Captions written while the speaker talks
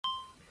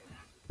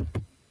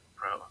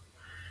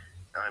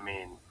I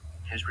mean,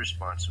 his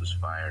response was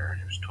fire.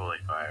 It was totally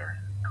fire.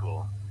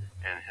 Cool.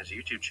 And his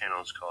YouTube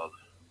channel is called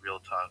Real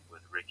Talk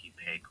with Ricky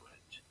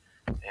Paquiot.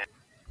 And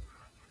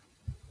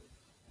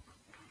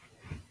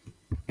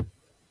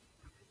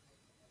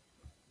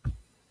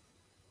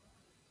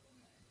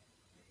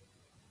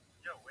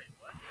yo, wait,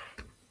 what?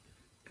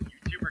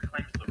 YouTuber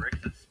claims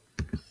lyrics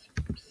is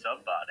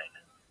sub-botting.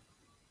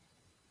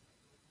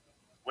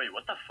 Wait,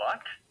 what the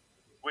fuck?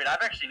 Wait,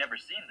 I've actually never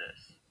seen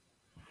this.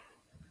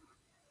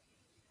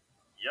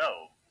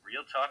 Yo,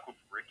 Real Talk with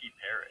Ricky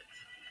Parrot.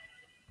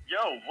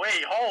 Yo,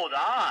 wait, hold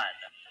on!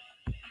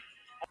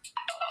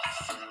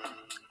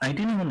 I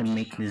didn't want to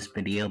make this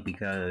video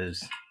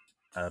because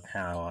of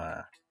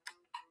how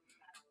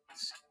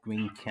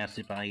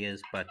screencastify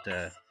is, but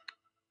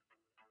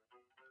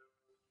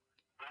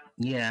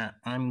yeah,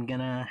 I'm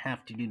gonna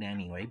have to do that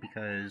anyway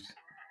because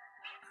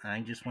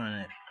I just want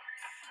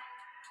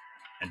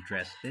to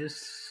address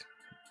this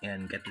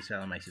and get this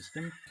out of my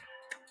system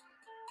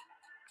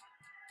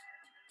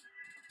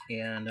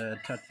and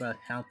talk about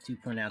how to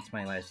pronounce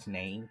my last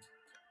name.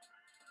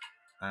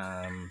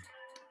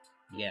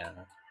 Yeah.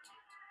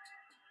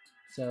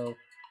 So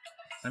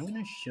I'm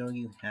gonna show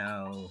you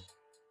how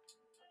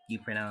you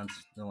pronounce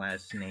the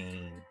last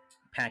name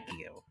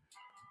Pac-kee-oh.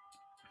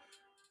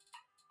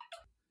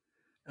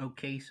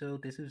 Okay, so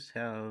this is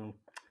how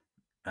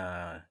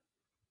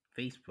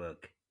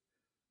Facebook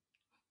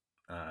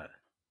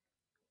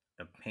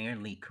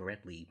apparently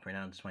correctly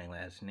pronounced my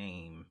last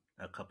name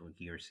a couple of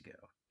years ago.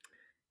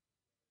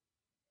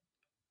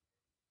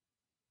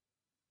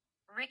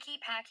 Ricky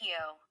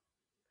Pac-kee-oh.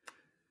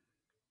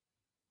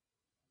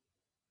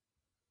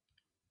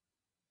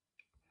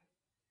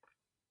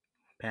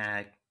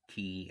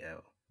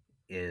 Pac-kee-oh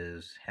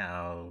is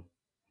how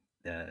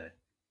the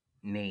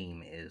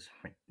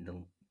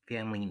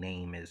family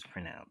name is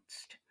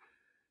pronounced.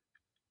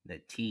 The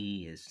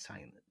T is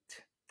silent.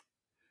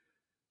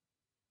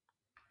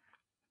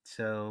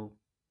 So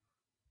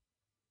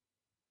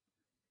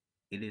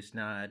it is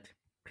not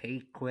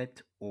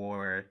Paquiot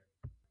or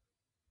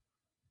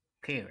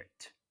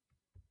Parrot.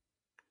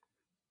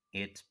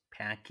 It's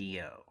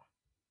Pac-kee-oh.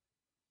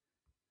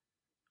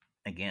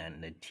 Again,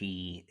 the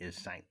T is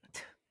silent.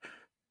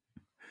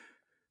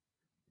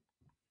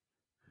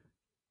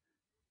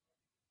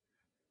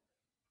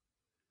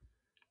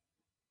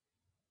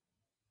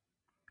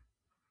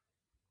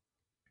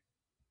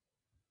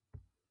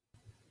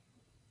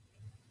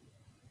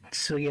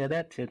 So yeah,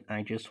 that's it.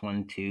 I just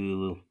wanted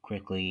to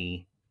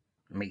quickly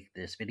make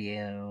this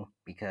video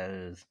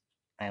because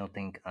I don't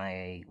think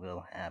I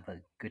will have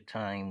a good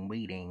time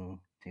waiting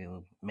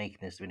to make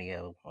this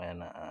video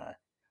when I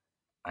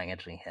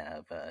actually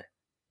have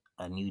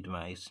a new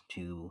device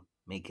to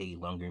make a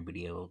longer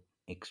video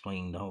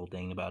explaining the whole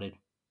thing about it.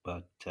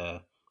 But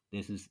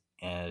this is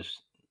as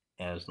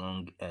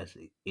long as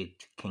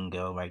it can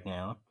go right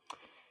now.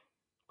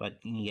 But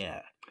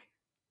yeah,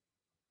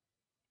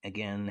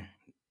 again,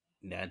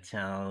 that's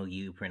how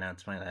you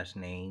pronounce my last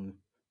name.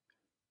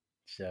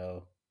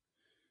 So,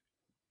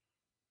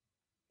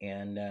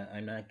 and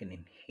I'm not going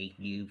to hate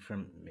you for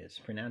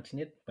mispronouncing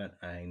it, but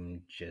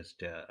I'm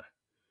just a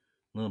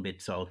little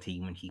bit salty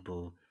when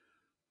people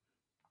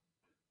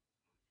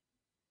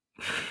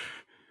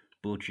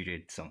butchered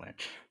it so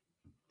much.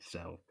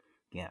 So,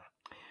 yeah.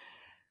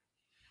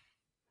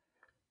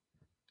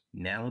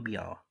 That'll be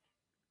all.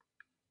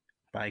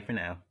 Bye for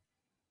now.